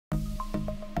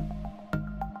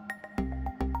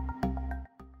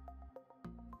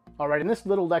All right, in this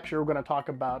little lecture, we're going to talk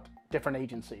about different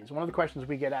agencies. One of the questions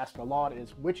we get asked a lot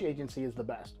is, which agency is the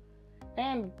best?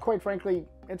 And quite frankly,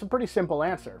 it's a pretty simple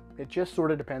answer. It just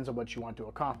sort of depends on what you want to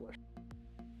accomplish.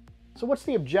 So what's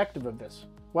the objective of this?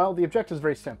 Well, the objective is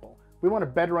very simple. We want to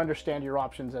better understand your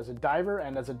options as a diver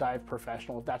and as a dive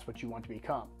professional if that's what you want to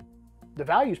become. The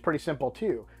value is pretty simple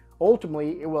too.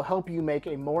 Ultimately, it will help you make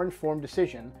a more informed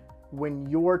decision when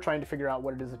you're trying to figure out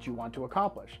what it is that you want to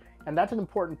accomplish. And that's an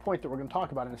important point that we're going to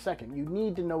talk about in a second. You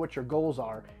need to know what your goals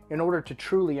are in order to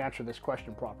truly answer this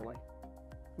question properly.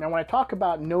 Now, when I talk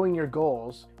about knowing your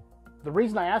goals, the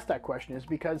reason I ask that question is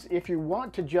because if you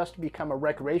want to just become a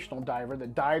recreational diver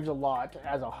that dives a lot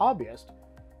as a hobbyist,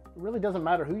 it really doesn't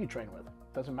matter who you train with.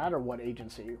 It doesn't matter what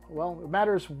agency. Well, it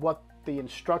matters what the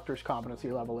instructor's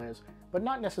competency level is, but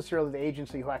not necessarily the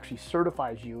agency who actually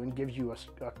certifies you and gives you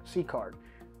a C card.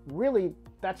 Really,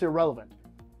 that's irrelevant.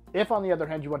 If, on the other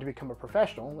hand, you want to become a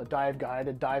professional, a dive guide,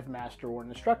 a dive master, or an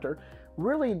instructor,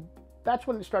 really, that's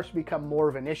when it starts to become more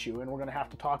of an issue, and we're going to have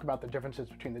to talk about the differences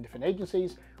between the different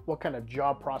agencies, what kind of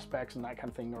job prospects and that kind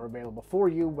of thing are available for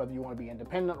you, whether you want to be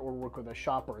independent or work with a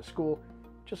shop or a school.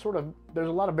 Just sort of, there's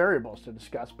a lot of variables to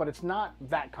discuss, but it's not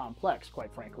that complex,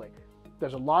 quite frankly.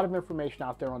 There's a lot of information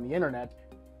out there on the internet,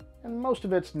 and most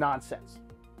of it's nonsense.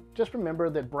 Just remember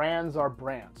that brands are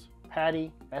brands.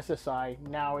 PADI, SSI,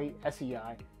 NAUI,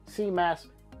 SEI, CMAS,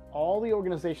 all the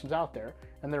organizations out there,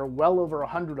 and there are well over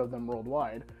 100 of them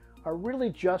worldwide, are really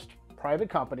just private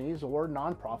companies or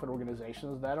nonprofit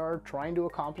organizations that are trying to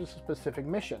accomplish a specific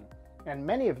mission. And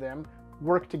many of them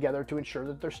work together to ensure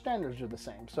that their standards are the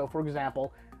same. So for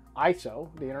example, ISO,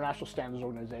 the International Standards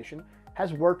Organization,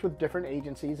 has worked with different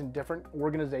agencies and different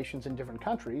organizations in different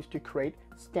countries to create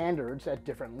standards at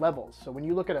different levels. So when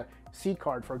you look at a C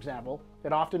card, for example,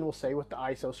 it often will say what the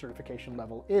ISO certification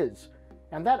level is.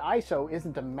 And that ISO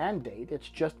isn't a mandate, it's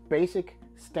just basic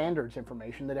standards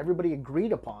information that everybody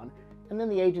agreed upon, and then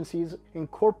the agencies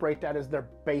incorporate that as their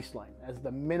baseline, as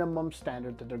the minimum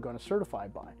standard that they're going to certify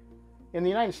by. In the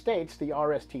United States, the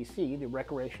RSTC, the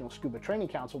Recreational Scuba Training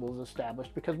Council, was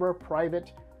established because we're a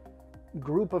private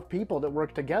group of people that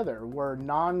work together. We're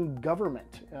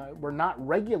non-government. We're not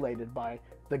regulated by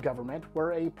the government.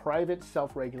 We're a private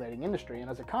self-regulating industry, and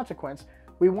as a consequence,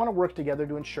 we want to work together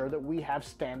to ensure that we have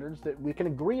standards that we can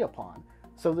agree upon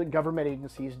so that government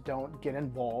agencies don't get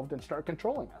involved and start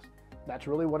controlling us. That's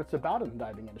really what it's about in the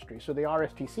diving industry. So the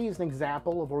RSTC is an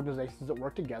example of organizations that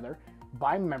work together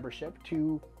by membership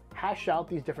to hash out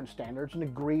these different standards and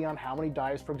agree on how many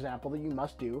dives, for example, that you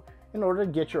must do in order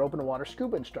to get your open water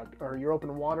scuba instructor or your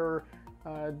open water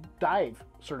dive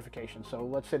certification. So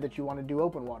let's say that you want to do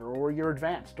open water or your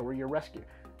advanced or your rescue.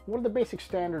 What are the basic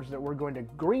standards that we're going to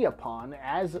agree upon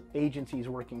as agencies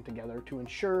working together to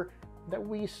ensure that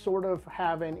we sort of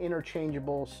have an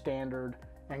interchangeable standard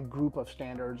and group of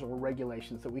standards or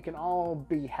regulations that we can all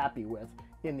be happy with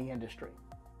in the industry?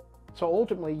 So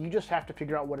ultimately, you just have to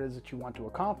figure out what it is that you want to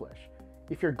accomplish.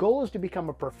 If your goal is to become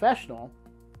a professional,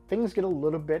 things get a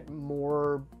little bit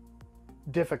more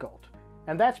difficult.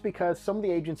 And that's because some of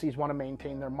the agencies want to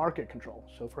maintain their market control.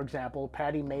 So for example,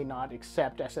 PADI may not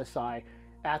accept SSI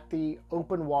at the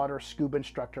open water scuba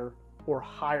instructor or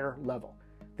higher level.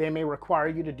 They may require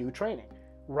you to do training.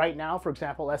 Right now, for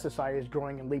example, SSI is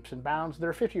growing in leaps and bounds. They're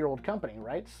a 50-year-old company,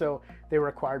 right? So they were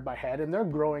acquired by HEAD, and they're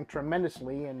growing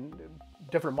tremendously in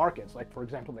different markets, like for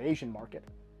example, the Asian market.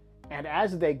 And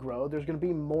as they grow, there's going to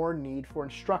be more need for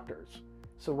instructors.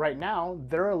 So right now,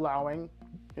 they're allowing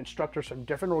instructors from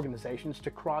different organizations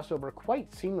to cross over quite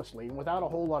seamlessly and without a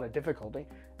whole lot of difficulty.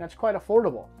 And that's quite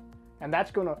affordable. And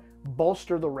that's going to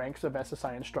bolster the ranks of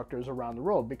SSI instructors around the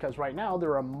world, because right now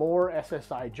there are more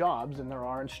SSI jobs than there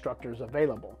are instructors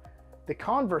available. The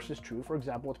converse is true, for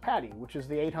example, with PADI, which is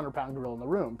the 800-pound gorilla in the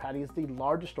room. PADI is the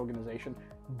largest organization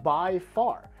by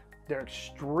far. They're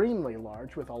extremely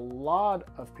large with a lot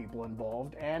of people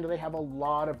involved, and they have a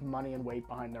lot of money and weight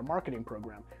behind their marketing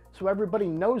program. So everybody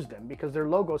knows them because their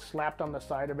logo is slapped on the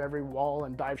side of every wall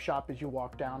and dive shop as you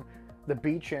walk down the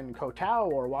beach in Koh Tao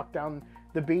or walk down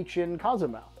the beach in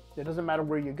Cozumel. It doesn't matter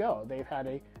where you go. They've had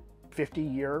a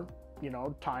 50-year,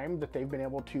 time that they've been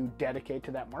able to dedicate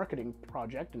to that marketing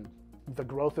project and the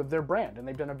growth of their brand, and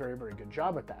they've done a very, very good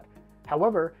job at that.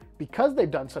 However, because they've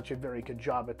done such a very good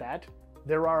job at that,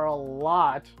 there are a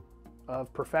lot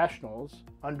of professionals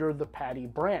under the PADI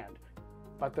brand,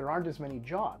 but there aren't as many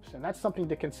jobs, and that's something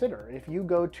to consider. If you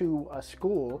go to a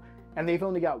school and they've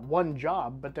only got one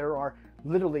job, but there are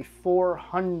literally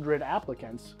 400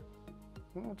 applicants,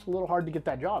 well, it's a little hard to get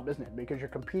that job, isn't it? Because you're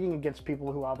competing against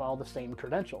people who have all the same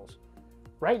credentials.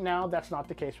 Right now, that's not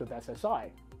the case with SSI,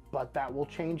 but that will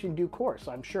change in due course,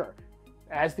 I'm sure.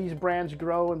 As these brands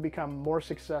grow and become more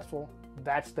successful,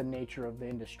 that's the nature of the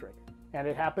industry. And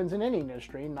it happens in any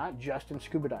industry, not just in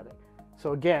scuba diving.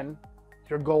 So again,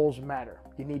 your goals matter.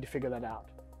 You need to figure that out.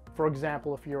 For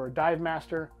example, if you're a dive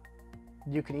master,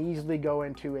 you can easily go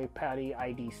into a PADI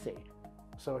IDC.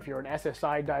 So if you're an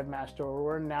SSI dive master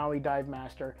or a NAUI dive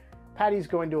master, PADI is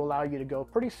going to allow you to go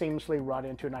pretty seamlessly right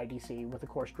into an IDC with a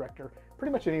course director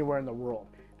pretty much anywhere in the world.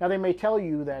 Now they may tell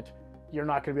you that you're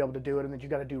not going to be able to do it and that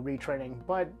you've got to do retraining,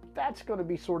 but that's going to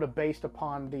be sort of based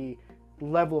upon the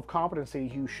level of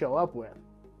competencies you show up with.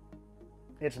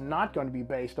 It's not going to be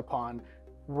based upon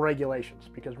regulations,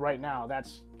 because right now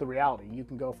that's the reality. You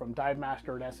can go from dive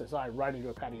master at SSI right into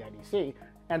a PADI IDC,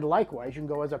 and likewise you can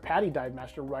go as a PADI dive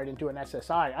master right into an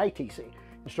SSI ITC,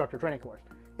 instructor training course.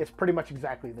 It's pretty much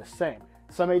exactly the same.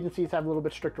 Some agencies have a little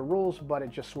bit stricter rules, but it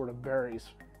just sort of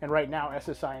varies. And right now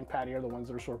SSI and PADI are the ones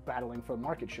that are sort of battling for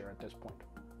market share at this point.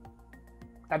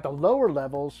 At the lower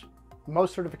levels,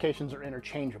 most certifications are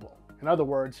interchangeable. In other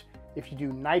words, if you do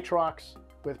nitrox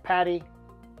with PADI,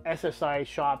 SSI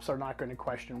shops are not going to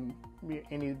question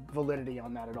any validity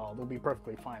on that at all. They'll be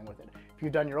perfectly fine with it. If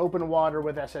you've done your open water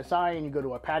with SSI and you go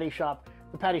to a PADI shop,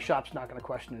 the PADI shop's not going to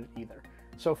question it either.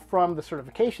 So from the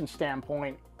certification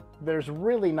standpoint, there's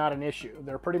really not an issue.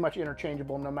 They're pretty much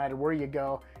interchangeable no matter where you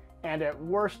go. And at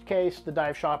worst case, the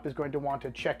dive shop is going to want to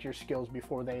check your skills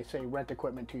before they say rent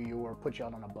equipment to you or put you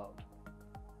out on a boat.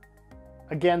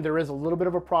 Again, there is a little bit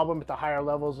of a problem at the higher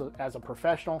levels as a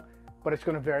professional, but it's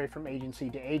going to vary from agency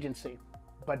to agency.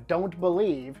 But don't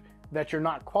believe that you're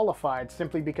not qualified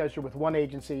simply because you're with one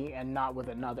agency and not with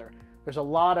another. There's a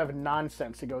lot of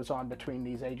nonsense that goes on between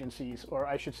these agencies, or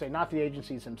I should say not the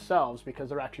agencies themselves, because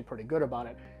they're actually pretty good about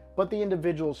it, but the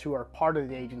individuals who are part of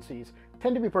the agencies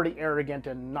tend to be pretty arrogant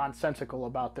and nonsensical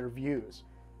about their views.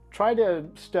 Try to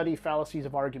study fallacies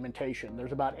of argumentation.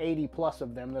 There's about 80 plus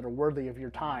of them that are worthy of your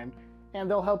time, and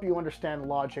they'll help you understand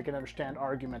logic and understand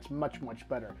arguments much, much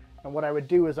better. And what I would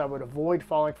do is I would avoid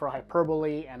falling for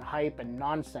hyperbole and hype and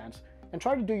nonsense, and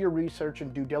try to do your research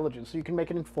and due diligence so you can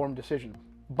make an informed decision.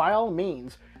 By all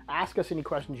means, ask us any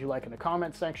questions you like in the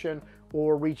comment section,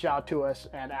 or reach out to us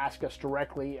and ask us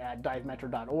directly at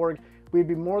divementer.org. We'd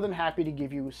be more than happy to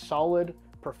give you solid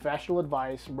professional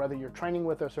advice, whether you're training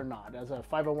with us or not. As a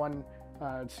 501c3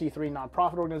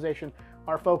 nonprofit organization,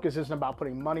 our focus isn't about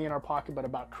putting money in our pocket, but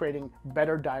about creating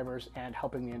better divers and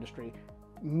helping the industry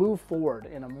move forward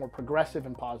in a more progressive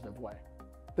and positive way.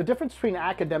 The difference between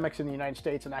academics in the United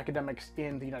States and academics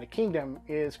in the United Kingdom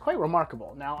is quite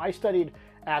remarkable. Now, I studied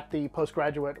at the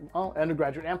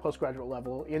undergraduate and postgraduate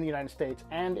level in the United States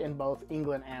and in both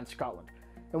England and Scotland.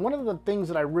 And one of the things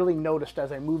that I really noticed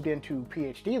as I moved into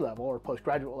PhD level or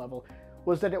postgraduate level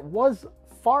was that it was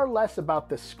far less about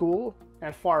the school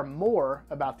and far more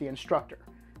about the instructor.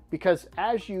 Because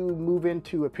as you move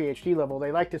into a PhD level,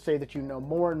 they like to say that you know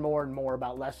more and more and more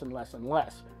about less and less and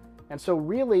less. And so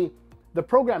really, the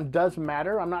program does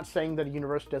matter. I'm not saying that a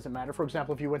university doesn't matter. For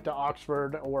example, if you went to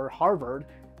Oxford or Harvard,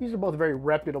 these are both very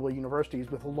reputable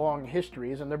universities with long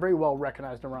histories, and they're very well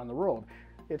recognized around the world.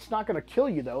 It's not going to kill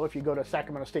you, though, if you go to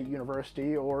Sacramento State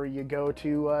University or you go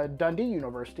to Dundee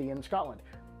University in Scotland.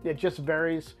 It just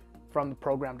varies from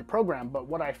program to program. But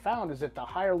what I found is at the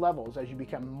higher levels, as you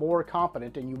become more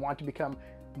competent and you want to become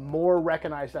more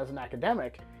recognized as an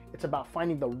academic, it's about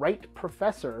finding the right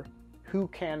professor who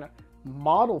can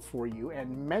model for you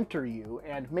and mentor you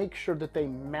and make sure that they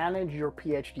manage your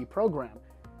PhD program.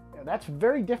 Now, that's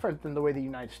very different than the way the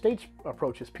United States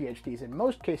approaches PhDs. In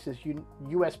most cases,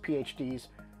 US PhDs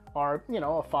are, a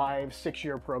 5-6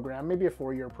 year program, maybe a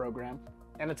 4-year program,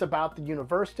 and it's about the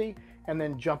university and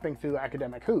then jumping through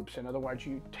academic hoops. In other words,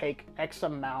 you take X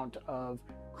amount of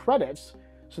credits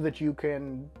so that you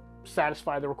can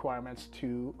satisfy the requirements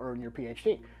to earn your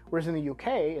PhD. Whereas in the UK,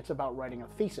 it's about writing a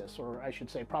thesis, or I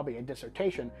should say probably a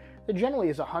dissertation, that generally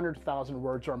is 100,000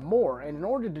 words or more. And in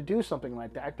order to do something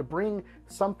like that, to bring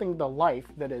something to life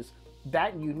that is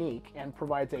that unique and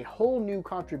provides a whole new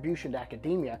contribution to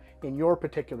academia in your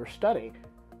particular study,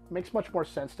 it makes much more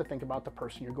sense to think about the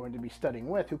person you're going to be studying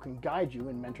with, who can guide you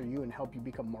and mentor you and help you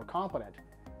become more competent.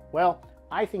 Well,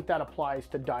 I think that applies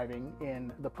to diving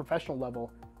in the professional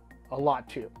level a lot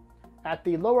too. At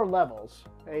the lower levels,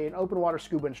 an open water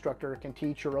scuba instructor can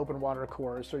teach your open water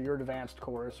course or your advanced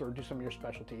course or do some of your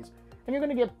specialties. And you're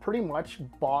going to get pretty much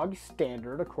bog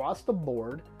standard across the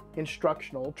board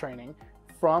instructional training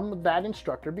from that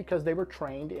instructor because they were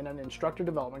trained in an instructor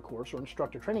development course or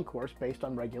instructor training course based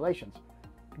on regulations.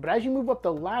 But as you move up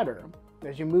the ladder,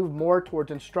 as you move more towards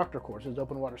instructor courses,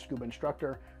 open water scuba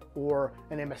instructor, or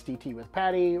an MSDT with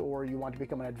PADI, or you want to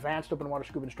become an advanced open water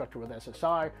scuba instructor with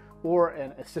SSI, or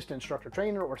an assistant instructor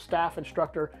trainer or staff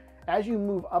instructor. As you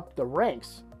move up the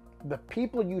ranks, the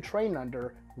people you train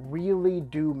under really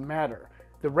do matter.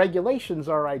 The regulations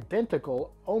are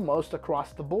identical almost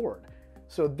across the board.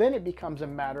 So then it becomes a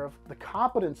matter of the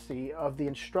competency of the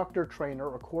instructor, trainer,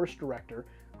 or course director,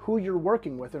 who you're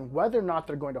working with, and whether or not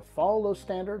they're going to follow those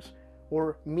standards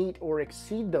or meet or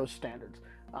exceed those standards.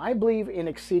 I believe in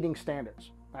exceeding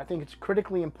standards. I think it's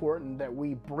critically important that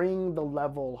we bring the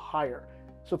level higher.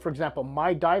 So for example,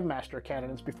 my dive master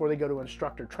candidates, before they go to an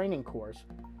instructor training course,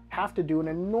 have to do an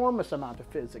enormous amount of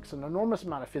physics, an enormous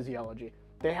amount of physiology.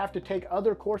 They have to take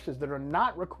other courses that are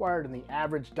not required in the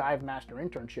average dive master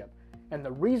internship. And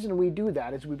the reason we do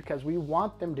that is because we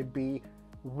want them to be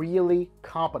really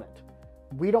competent.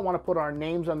 We don't want to put our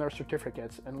names on their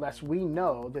certificates unless we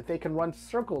know that they can run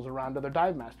circles around other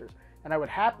dive masters. And I would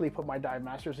happily put my dive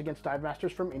masters against dive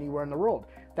masters from anywhere in the world.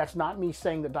 That's not me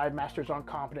saying that dive masters aren't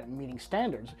competent in meeting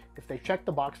standards. If they check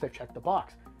the box, they've checked the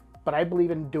box. But I believe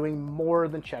in doing more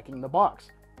than checking the box.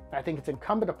 I think it's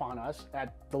incumbent upon us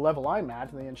at the level I'm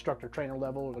at, the instructor trainer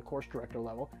level or the course director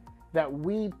level, that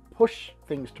we push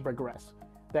things to progress,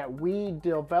 that we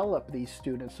develop these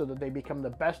students so that they become the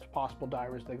best possible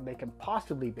divers that they can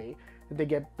possibly be, that they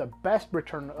get the best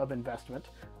return of investment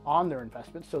on their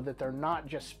investment so that they're not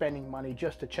just spending money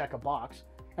just to check a box,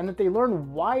 and that they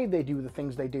learn why they do the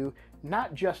things they do,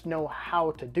 not just know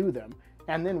how to do them.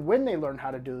 And then when they learn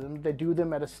how to do them, they do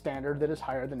them at a standard that is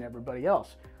higher than everybody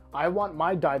else. I want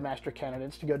my dive master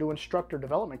candidates to go to instructor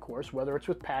development course, whether it's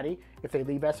with PADI, if they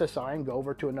leave SSI and go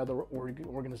over to another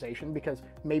organization because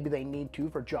maybe they need to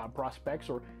for job prospects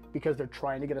or because they're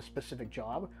trying to get a specific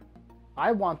job.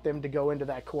 I want them to go into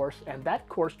that course and that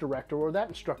course director or that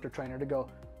instructor trainer to go,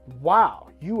 wow,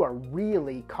 you are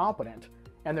really competent,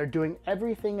 and they're doing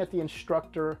everything at the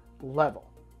instructor level.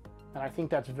 And I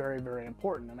think that's very, very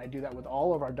important. And I do that with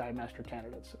all of our dive master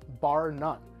candidates, bar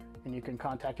none. And you can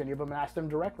contact any of them and ask them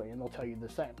directly, and they'll tell you the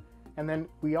same. And then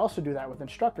we also do that with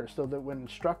instructors, so that when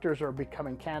instructors are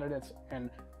becoming candidates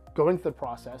and going through the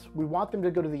process, we want them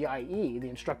to go to the IE, the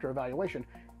instructor evaluation,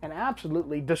 and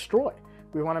absolutely destroy.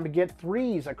 We want them to get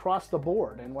 3s across the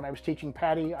board. And when I was teaching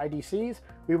PADI IDCs,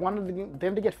 we wanted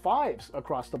them to get 5s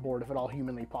across the board, if at all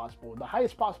humanly possible, the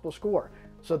highest possible score.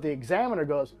 So the examiner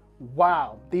goes,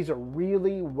 wow, these are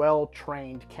really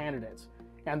well-trained candidates.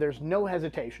 And there's no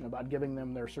hesitation about giving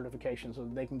them their certification so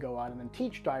that they can go out and then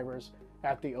teach divers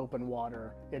at the open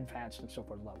water, advanced, and so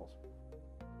forth levels.